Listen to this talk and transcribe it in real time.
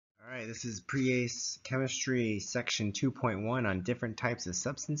Alright, this is Pre-ACE Chemistry Section 2.1 on different types of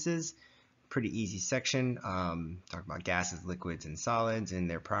substances. Pretty easy section. Talk about gases, liquids, and solids and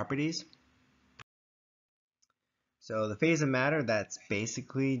their properties. So the phase of matter, that's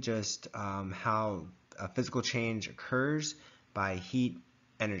basically just how a physical change occurs by heat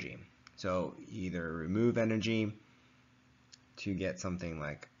energy. So you either remove energy to get something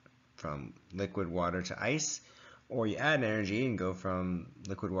like from liquid water to ice, or you add energy and go from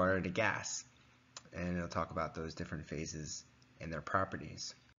liquid water to gas. And it'll talk about those different phases and their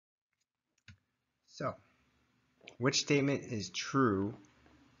properties. So, which statement is true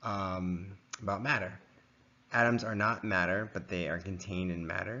about matter? Atoms are not matter, but they are contained in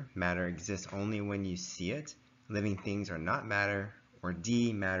matter. Matter exists only when you see it. Living things are not matter, or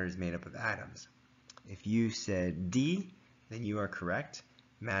D, matter is made up of atoms. If you said D, then you are correct.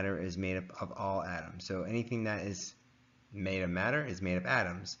 Matter is made up of all atoms. So anything that is made of matter is made of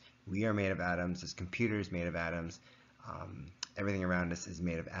atoms. We are made of atoms. This computer is made of atoms. Everything around us is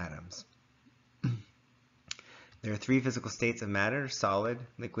made of atoms. There are three physical states of matter: solid,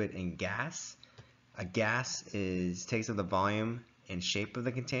 liquid, and gas. A gas takes up the volume and shape of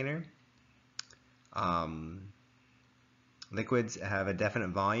the container. Liquids have a definite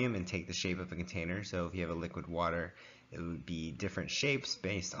volume and take the shape of a container. So if you have a liquid water, it would be different shapes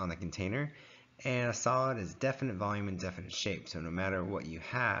based on the container. And a solid is definite volume and definite shape. So no matter what you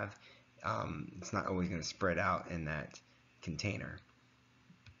have, it's not always going to spread out in that container.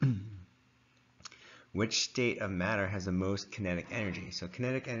 Which state of matter has the most kinetic energy? So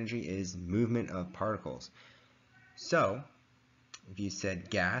kinetic energy is movement of particles. So if you said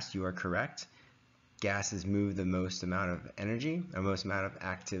gas, you are correct. Gases move the most amount of energy, or most amount of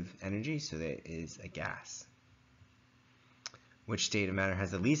active energy, so that is a gas. Which state of matter has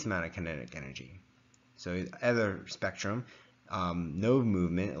the least amount of kinetic energy? So other spectrum, no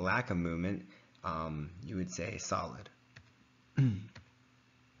movement, lack of movement, you would say solid.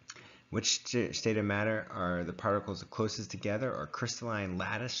 Which state of matter are the particles closest together, or crystalline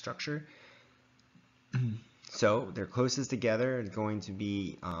lattice structure? So they're closest together is going to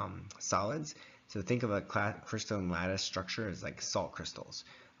be solids. So think of a crystalline lattice structure as like salt crystals.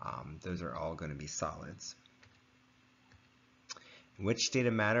 Those are all going to be solids. In which state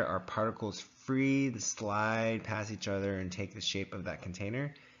of matter are particles free to slide past each other and take the shape of that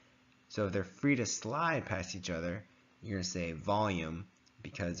container? So if they're free to slide past each other, you're going to say volume,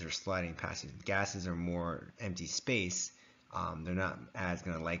 because they're sliding past each other. Gases are more empty space. They're not as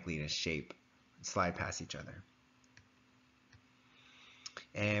likely to slide past each other.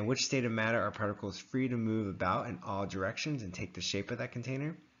 And which state of matter are particles free to move about in all directions and take the shape of that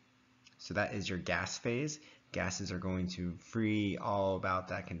container? So that is your gas phase. Gases are going to free all about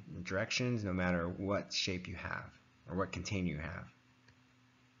that directions, no matter what shape you have or what container you have.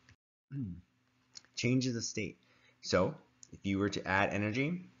 Changes of state. So if you were to add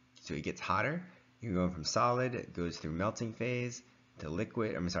energy, so it gets hotter, you're going from solid, it goes through melting phase, to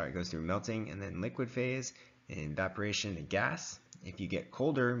liquid, it goes through melting and then liquid phase, and evaporation to gas. If you get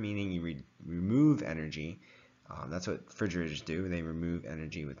colder, meaning you remove energy, that's what refrigerators do, they remove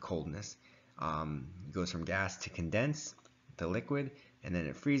energy with coldness. It goes from gas to condense to liquid, and then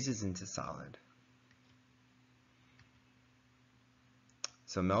it freezes into solid.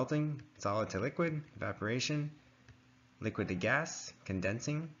 So melting, solid to liquid, evaporation, liquid to gas,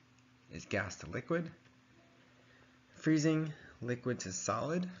 condensing is gas to liquid, freezing, liquid to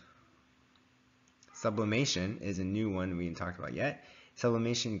solid. Sublimation is a new one we haven't talked about yet.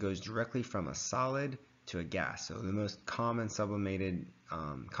 Sublimation goes directly from a solid to a gas. So the most common sublimated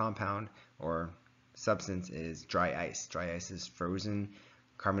compound or substance is dry ice. Dry ice is frozen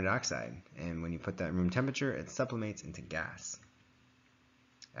carbon dioxide, and when you put that at room temperature, it sublimates into gas,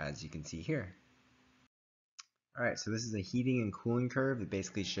 as you can see here. Alright, so this is a heating and cooling curve. It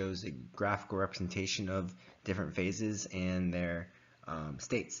basically shows a graphical representation of different phases and their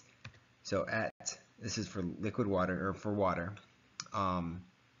states. So this is for liquid water, or for water.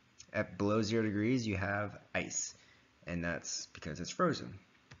 At below 0 degrees you have ice, and that's because it's frozen.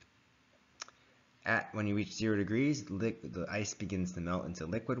 When you reach 0 degrees, the ice begins to melt into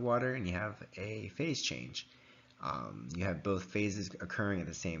liquid water, and you have a phase change. You have both phases occurring at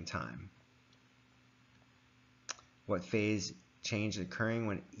the same time. What phase change is occurring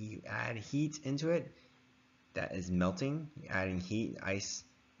when you add heat into it? That is melting. Adding heat, ice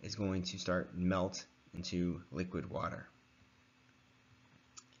is going to start melt into liquid water.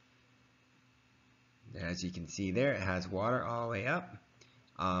 As you can see there, it has water all the way up.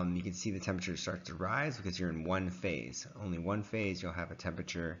 You can see the temperature starts to rise because you're in one phase. Only one phase you'll have a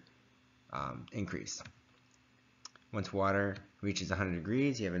temperature increase. Once water reaches 100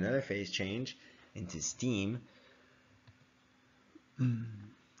 degrees, you have another phase change into steam.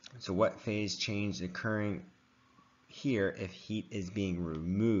 So what phase change is occurring here if heat is being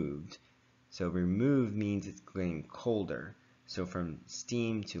removed? So removed means it's getting colder. So from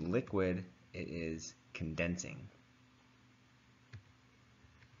steam to liquid, it is condensing.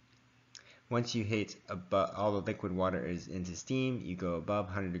 Once you hit above, all the liquid water is into steam, you go above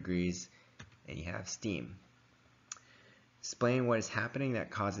 100 degrees and you have steam. Explain what is happening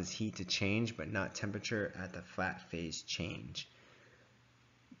that causes heat to change but not temperature at the flat phase change.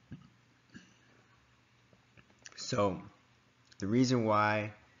 So the reason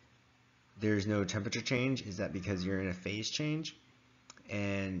why there's no temperature change is that because you're in a phase change,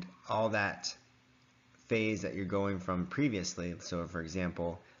 and all that phase that you're going from previously, so for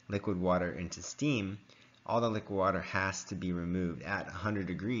example, liquid water into steam, all the liquid water has to be removed at 100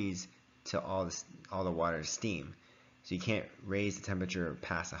 degrees to all the water is steam. So you can't raise the temperature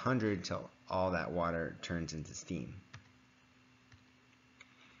past 100 until all that water turns into steam.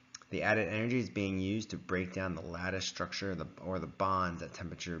 The added energy is being used to break down the lattice structure or the bonds that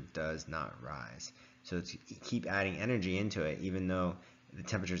temperature does not rise. So to keep adding energy into it, even though the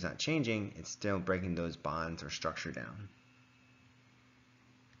temperature is not changing, it's still breaking those bonds or structure down.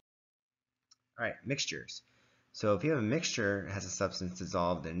 All right, mixtures. So if you have a mixture that has a substance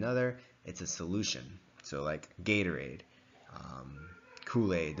dissolved in another, it's a solution. So like Gatorade,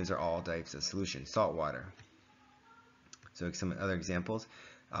 Kool-Aid, those are all types of solutions. Salt water. So some other examples.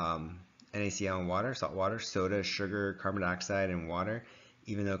 NaCl and water, salt water, soda, sugar, carbon dioxide, and water.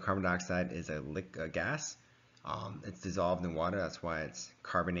 Even though carbon dioxide is a gas, it's dissolved in water, that's why it's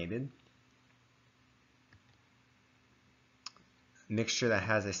carbonated. Mixture that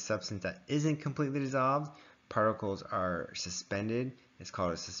has a substance that isn't completely dissolved, particles are suspended, it's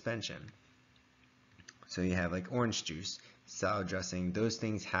called a suspension. So you have like orange juice, salad dressing, those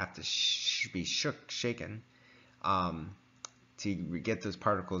things have to be shaken to get those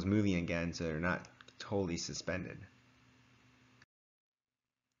particles moving again so they're not totally suspended.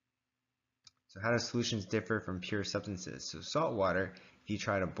 So how do solutions differ from pure substances? So salt water, if you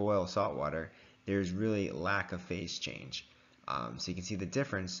try to boil salt water, there's really lack of phase change. So you can see the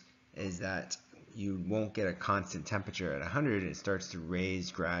difference is that you won't get a constant temperature at 100. It starts to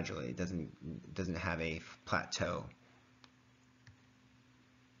raise gradually. It doesn't have a plateau.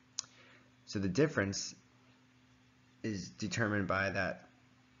 So the difference is determined by that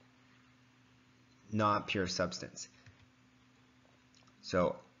not pure substance.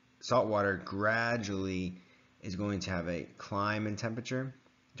 So salt water gradually is going to have a climb in temperature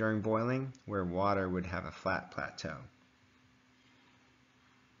during boiling, where water would have a flat plateau.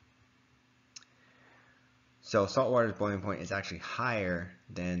 So salt water's boiling point is actually higher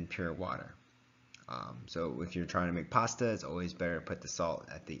than pure water. So if you're trying to make pasta, it's always better to put the salt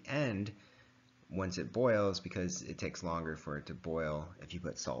at the end once it boils, because it takes longer for it to boil if you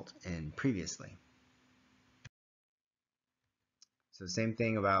put salt in previously. So same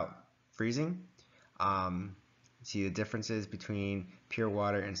thing about freezing. See the differences between pure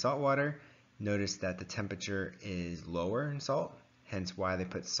water and salt water. Notice that the temperature is lower in salt, hence why they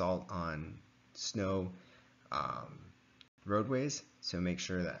put salt on snow roadways. So make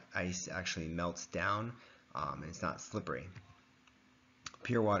sure that ice actually melts down and it's not slippery.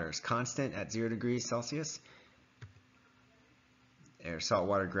 Pure water is constant at 0 degrees Celsius. Salt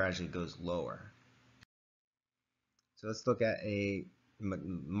water gradually goes lower. So let's look at a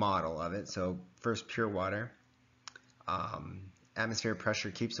model of it. So first, pure water. Atmospheric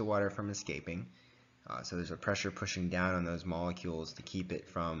pressure keeps the water from escaping. So there's a pressure pushing down on those molecules to keep it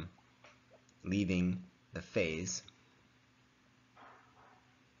from leaving the phase.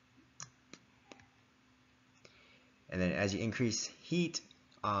 And then as you increase heat,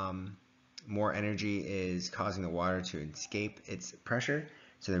 more energy is causing the water to escape its pressure.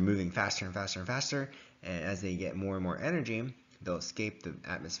 So they're moving faster and faster and faster. And as they get more and more energy, they'll escape the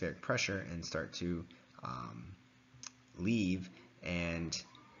atmospheric pressure and start to leave and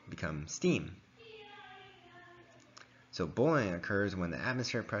become steam. So boiling occurs when the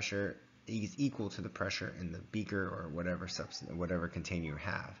atmospheric pressure is equal to the pressure in the beaker or whatever substance, whatever container you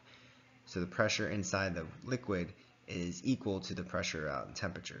have. So the pressure inside the liquid is equal to the pressure out in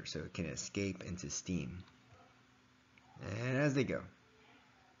temperature, so it can escape into steam. And as they go.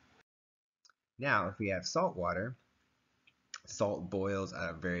 Now, if we have salt water, salt boils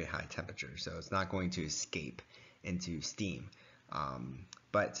at a very high temperature, so it's not going to escape into steam.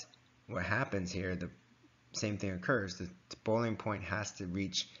 But what happens here, the same thing occurs. The boiling point has to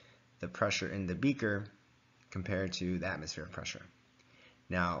reach the pressure in the beaker compared to the atmospheric pressure.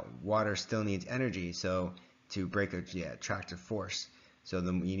 Now, water still needs energy, so to break the attractive force. So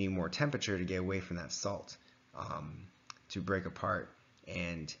you need more temperature to get away from that salt, to break apart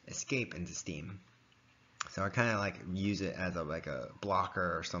and escape into steam. So I kind of like use it as like a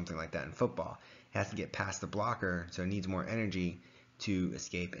blocker or something like that in football. It has to get past the blocker, so it needs more energy to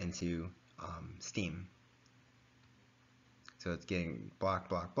escape into steam. So it's getting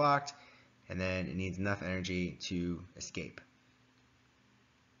blocked, and then it needs enough energy to escape.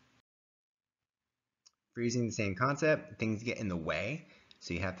 Freezing, the same concept. Things get in the way,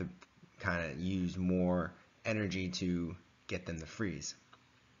 so you have to kind of use more energy to get them to freeze.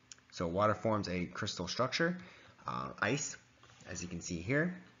 So water forms a crystal structure, ice, as you can see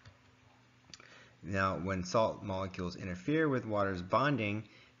here. Now, when salt molecules interfere with water's bonding,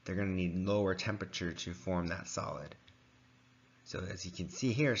 they're going to need lower temperature to form that solid. So as you can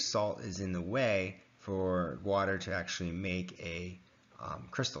see here, salt is in the way for water to actually make a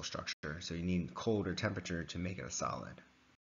crystal structure. So you need colder temperature to make it a solid.